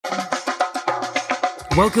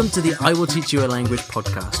Welcome to the I Will Teach You a Language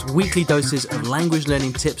podcast, weekly doses of language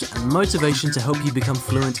learning tips and motivation to help you become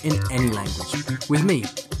fluent in any language. With me,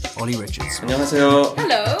 Ollie Richards. 안녕하세요.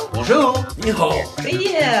 Hello. Bonjour. 你好.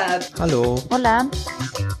 Привет. Hello. Hola.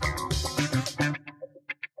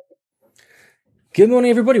 Good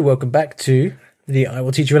morning, everybody. Welcome back to the I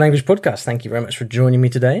Will Teach You a Language podcast. Thank you very much for joining me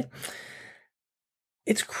today.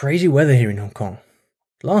 It's crazy weather here in Hong Kong.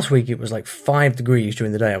 Last week it was like 5 degrees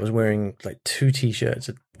during the day. I was wearing like 2 t-shirts,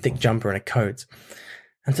 a thick jumper and a coat.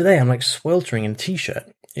 And today I'm like sweltering in a t-shirt.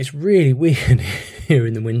 It's really weird here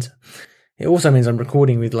in the winter. It also means I'm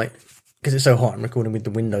recording with because it's so hot, I'm recording with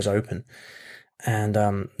the windows open. And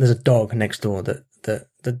there's a dog next door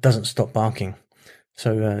that doesn't stop barking.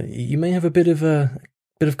 So you may have a bit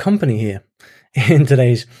of company here in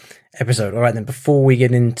today's episode. All right, then, before we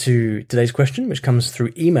get into today's question, which comes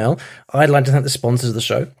through email, I'd like to thank the sponsors of the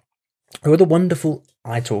show, who are the wonderful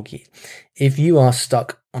italki. If you are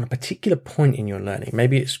stuck on a particular point in your learning,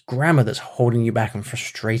 maybe it's grammar that's holding you back and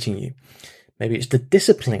frustrating you, maybe it's the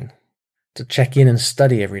discipline to check in and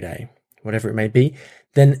study every day, whatever it may be,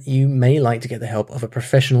 then you may like to get the help of a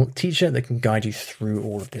professional teacher that can guide you through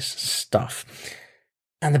all of this stuff.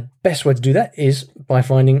 And the best way to do that is by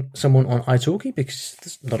finding someone on italki,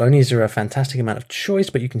 because not only is there a fantastic amount of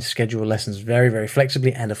choice, but you can schedule lessons very, very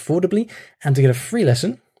flexibly and affordably. And to get a free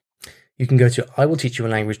lesson, you can go to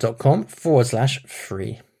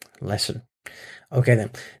iwillteachyoualanguage.com/free lesson. Okay,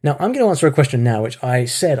 then. Now, I'm going to answer a question now, which I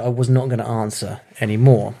said I was not going to answer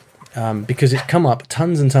anymore, because it's come up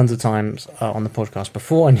tons and tons of times on the podcast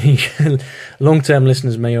before, and long-term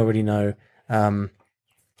listeners may already know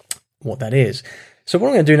what that is. So what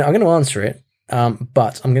I'm going to do now, I'm going to answer it,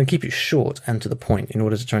 but I'm going to keep it short and to the point in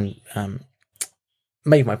order to try and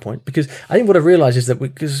make my point. Because I think what I've realized is that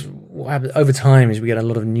because what happens over time is we get a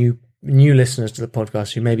lot of new listeners to the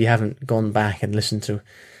podcast who maybe haven't gone back and listened to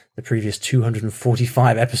the previous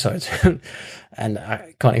 245 episodes, and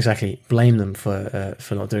I can't exactly blame them for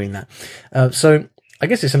not doing that. So I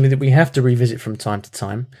guess it's something that we have to revisit from time to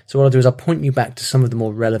time. So what I'll do is I'll point you back to some of the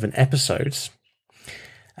more relevant episodes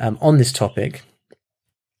on this topic,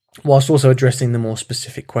 whilst also addressing the more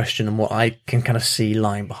specific question and what I can kind of see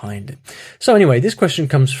lying behind it. So anyway, this question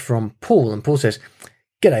comes from Paul, and Paul says,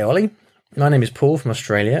 "G'day, Ollie. My name is Paul from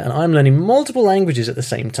Australia, and I'm learning multiple languages at the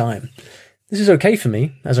same time. This is okay for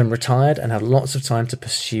me, as I'm retired and have lots of time to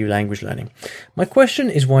pursue language learning. My question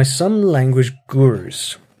is why some language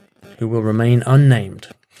gurus, who will remain unnamed,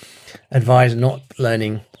 advise not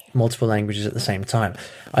learning multiple languages at the same time.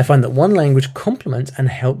 I find that one language complements and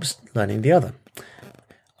helps learning the other.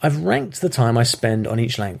 I've ranked the time I spend on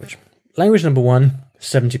each language. Language number 1,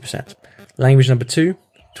 70%. Language number 2,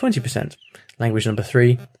 20%. Language number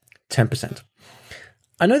 3, 10%.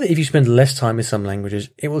 I know that if you spend less time with some languages,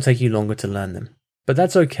 it will take you longer to learn them. But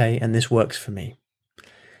that's okay, and this works for me.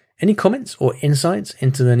 Any comments or insights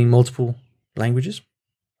into learning multiple languages?"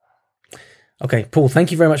 Okay, Paul, thank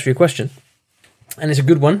you very much for your question. And it's a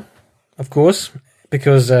good one, of course,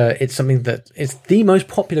 because it's something that it's the most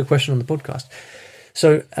popular question on the podcast.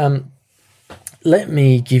 So let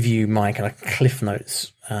me give you my kind of Cliff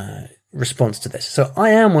Notes response to this. So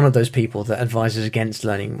I am one of those people that advises against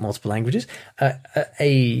learning multiple languages.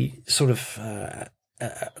 A sort of a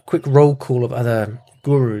quick roll call of other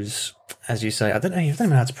gurus, as you say. I don't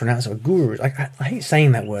know how to pronounce it. Gurus. I hate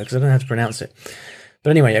saying that word because I don't know how to pronounce it.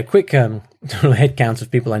 But anyway, a quick head count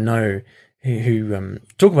of people I know who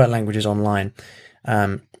talk about languages online.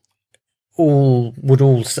 All would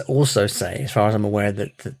also say, as far as I'm aware,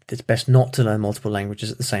 that it's best not to learn multiple languages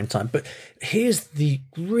at the same time. But here's the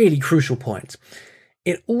really crucial point.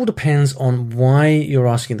 It all depends on why you're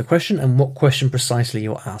asking the question and what question precisely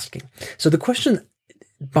you're asking. So the question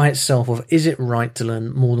by itself of is it right to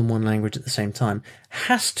learn more than one language at the same time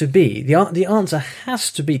has to be, the answer has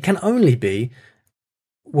to be, can only be,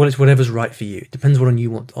 well, it's whatever's right for you. It depends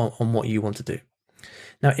on what you want to do.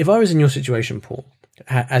 Now, if I was in your situation, Paul,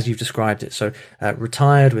 as you've described it, so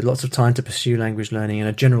retired with lots of time to pursue language learning and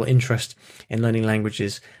a general interest in learning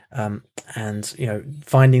languages, and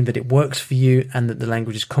finding that it works for you and that the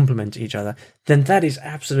languages complement each other, then that is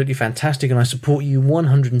absolutely fantastic, and I support you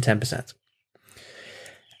 110%.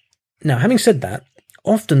 Now, having said that,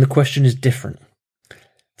 often the question is different.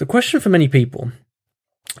 The question for many people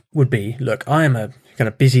would be, look, I am a kind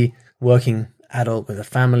of busy working adult with a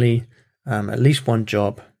family, at least one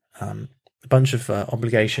job, a bunch of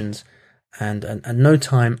obligations, and no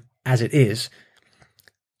time as it is.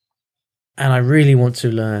 And I really want to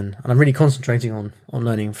learn, and I'm really concentrating on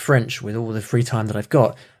learning French with all the free time that I've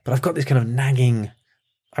got. But I've got this kind of nagging,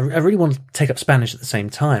 I really want to take up Spanish at the same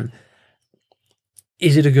time.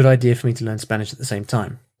 is it a good idea for me to learn Spanish at the same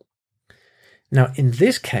time? Now, in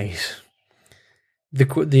this case,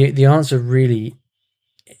 the answer really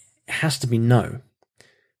has to be no,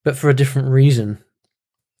 but for a different reason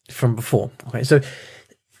from before. Okay, so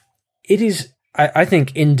it is, I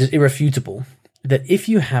think, irrefutable that if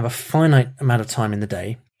you have a finite amount of time in the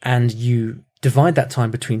day and you divide that time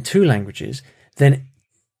between two languages, then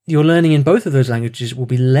your learning in both of those languages will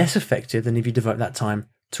be less effective than if you devote that time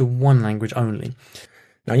to one language only.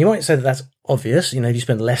 Now, you might say that that's obvious. If you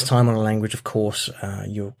spend less time on a language, of course,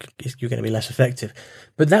 you're going to be less effective.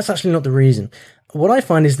 But that's actually not the reason. What I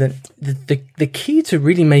find is that the key to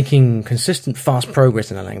really making consistent, fast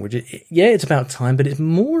progress in a language, it's about time, but it's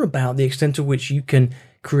more about the extent to which you can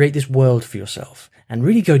create this world for yourself and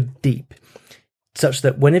really go deep, such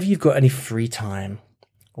that whenever you've got any free time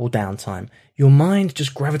or downtime, your mind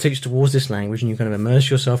just gravitates towards this language and you kind of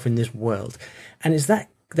immerse yourself in this world. And it's that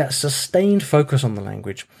sustained focus on the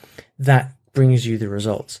language that brings you the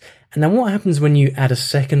results. And then what happens when you add a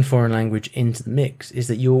second foreign language into the mix is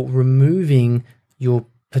that you're removing your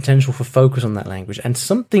potential for focus on that language, and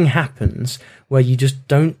something happens where you just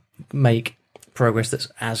don't make progress that's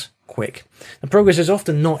as quick. The progress is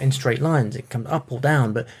often not in straight lines, it comes up or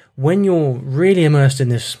down, but when you're really immersed in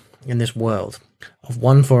this world of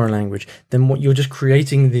one foreign language, then what you're just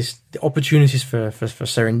creating the opportunities for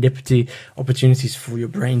serendipity, opportunities for your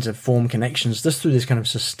brain to form connections just through this kind of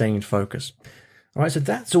sustained focus. All right, so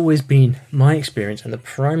that's always been my experience, and the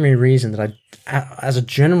primary reason that as a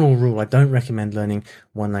general rule, I don't recommend learning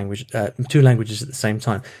two languages at the same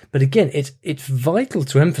time. But again, it's vital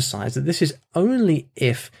to emphasize that this is only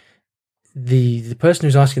if the person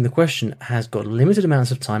who's asking the question has got limited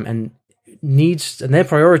amounts of time and their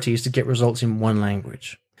priority is to get results in one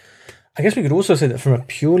language. I guess we could also say that from a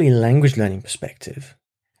purely language learning perspective,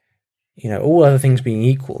 all other things being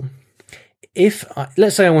equal,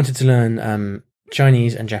 let's say I wanted to learn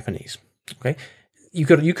Chinese and Japanese, okay, you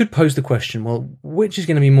could pose the question, well, which is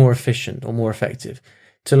going to be more efficient or more effective?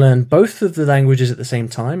 To learn both of the languages at the same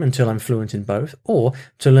time until I'm fluent in both, or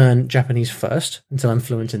to learn Japanese first until I'm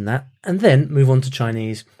fluent in that, and then move on to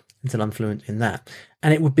Chinese until I'm fluent in that.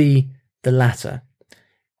 And it would be the latter.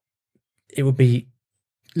 It would be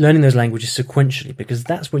learning those languages sequentially, because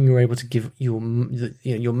that's when you're able to give your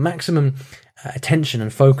maximum attention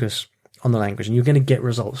and focus on the language, and you're going to get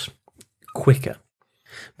results quicker.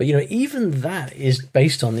 But even that is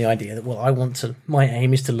based on the idea that my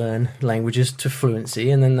aim is to learn languages to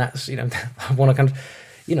fluency, and then that's I want to kind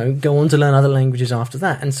of go on to learn other languages after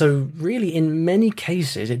that. And so really, in many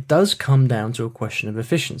cases, it does come down to a question of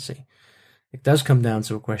efficiency. It does come down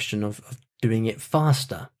to a question of doing it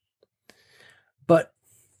faster. But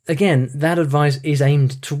again, that advice is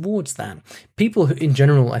aimed towards that. People who, in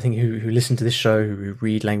general, I think, who listen to this show, who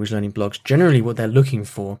read language learning blogs, generally what they're looking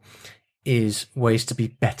for is ways to be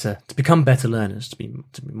better, to become better learners, to be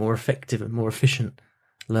more effective and more efficient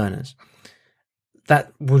learners.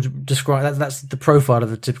 That would describe that's the profile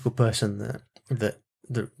of the typical person that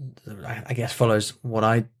I guess follows what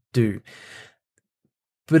I do.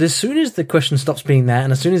 But as soon as the question stops being that,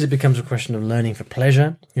 and as soon as it becomes a question of learning for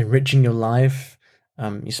pleasure, enriching your life,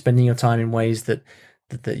 you're spending your time in ways that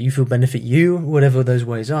you feel benefit you, whatever those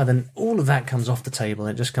ways are, then all of that comes off the table,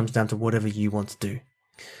 and it just comes down to whatever you want to do.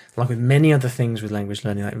 Like with many other things with language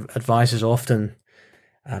learning, advice is often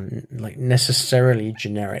necessarily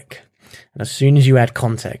generic. And as soon as you add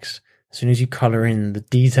context, as soon as you color in the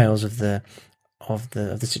details of the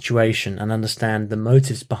situation and understand the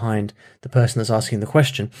motives behind the person that's asking the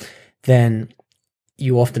question, then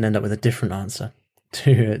you often end up with a different answer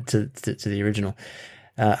to the original.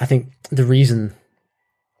 I think the reason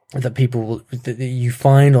that that you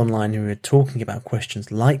find online who are talking about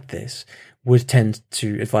questions like this would tend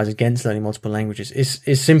to advise against learning multiple languages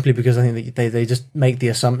is simply because I think that they just make the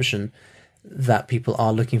assumption that people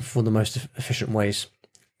are looking for the most efficient ways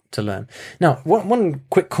to learn. Now, one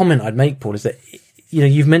quick comment I'd make, Paul, is that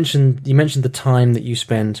you mentioned the time that you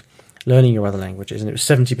spend learning your other languages, and it was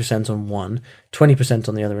 70% on one, 20%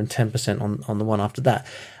 on the other, and 10% on the one after that.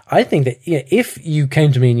 I think that if you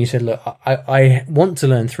came to me and you said, look, I want to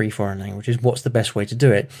learn 3 foreign languages, what's the best way to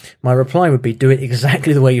do it? My reply would be, do it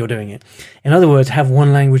exactly the way you're doing it. In other words, have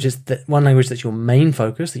one language that's your main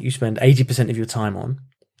focus, that you spend 80% of your time on,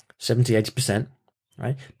 70, 80%,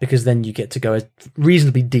 right? Because then you get to go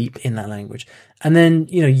reasonably deep in that language. And then,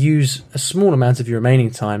 use a small amount of your remaining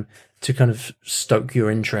time to kind of stoke your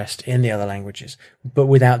interest in the other languages, but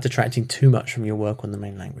without detracting too much from your work on the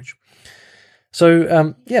main language.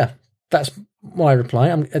 So, that's my reply.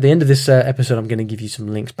 At the end of this episode, I'm going to give you some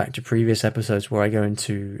links back to previous episodes where I go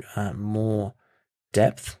into more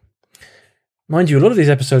depth Mind you, a lot of these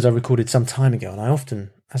episodes I recorded some time ago, and I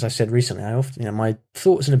often, as I said recently, my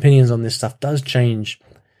thoughts and opinions on this stuff do change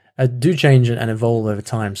and evolve over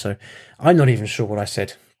time. So I'm not even sure what I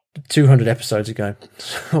said 200 episodes ago,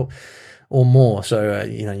 or more. So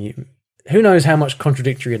who knows how much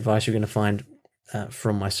contradictory advice you're going to find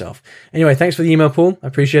from myself. Anyway, thanks for the email, Paul. I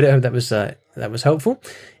appreciate it. I hope that was helpful.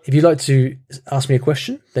 If you'd like to ask me a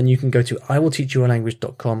question, then you can go to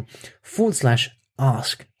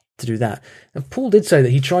iwillteachyoualanguage.com/ask to do that. And Paul did say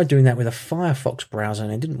that he tried doing that with a Firefox browser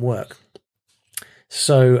and it didn't work.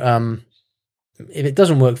 So if it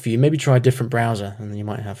doesn't work for you, maybe try a different browser and then you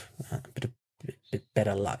might have a bit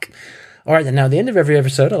better luck. All right, then. Now, at the end of every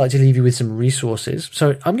episode, I like to leave you with some resources.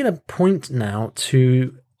 So I'm going to point now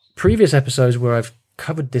to previous episodes where I've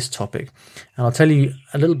covered this topic, and I'll tell you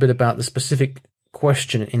a little bit about the specific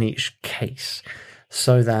question in each case,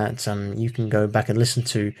 so that you can go back and listen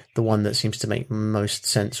to the one that seems to make most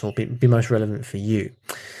sense or be most relevant for you.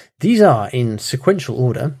 These are in sequential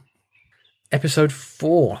order. Episode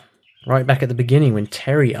 4, right back at the beginning, when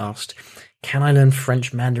Terry asked, "Can I learn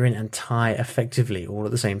French, Mandarin, and Thai effectively all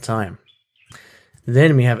at the same time?"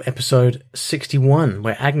 Then we have episode 61,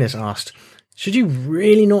 where Agnes asked, "Should you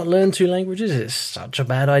really not learn 2 languages? It's such a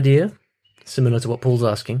bad idea." Similar to what Paul's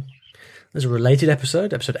asking. There's a related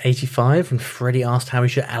episode 85, when Freddie asked how he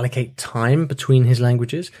should allocate time between his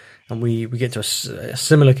languages, and we get to a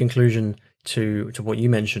similar conclusion to what you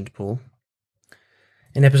mentioned, Paul.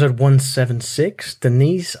 In episode 176,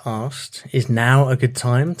 Denise asked, "Is now a good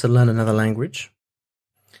time to learn another language?"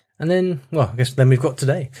 And then, we've got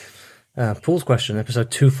today. Paul's question, episode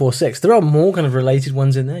 246. There are more kind of related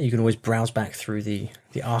ones in there. You can always browse back through the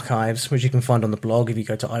archives, which you can find on the blog if you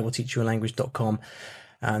go to iwillteachyoualanguage.com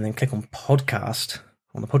and then click on podcast.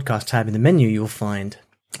 On the podcast tab in the menu, you'll find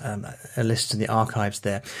a list of the archives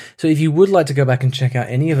there. So if you would like to go back and check out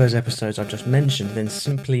any of those episodes I've just mentioned, then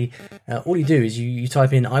simply all you do is you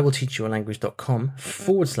type in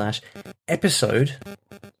iwillteachyoualanguage.com/episode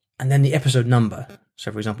and then the episode number.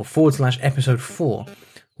 So for example, /episode 4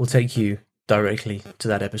 will take you directly to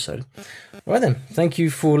that episode. All right then, thank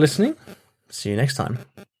you for listening. See you next time.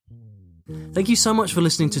 Thank you so much for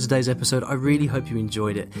listening to today's episode. I really hope you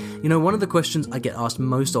enjoyed it. One of the questions I get asked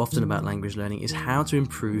most often about language learning is how to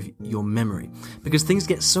improve your memory, because things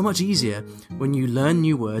get so much easier when you learn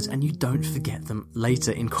new words and you don't forget them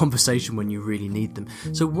later in conversation when you really need them.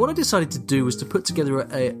 So what I decided to do was to put together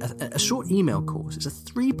a short email course. It's a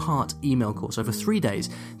 3-part email course over 3 days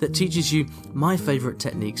that teaches you my favorite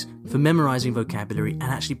techniques for memorizing vocabulary and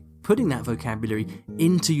actually putting that vocabulary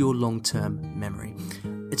into your long-term memory.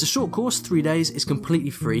 It's a short course, 3 days, it's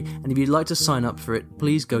completely free, and if you'd like to sign up for it,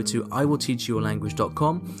 please go to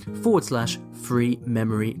iwillteachyoualanguage.com/free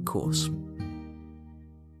memory course.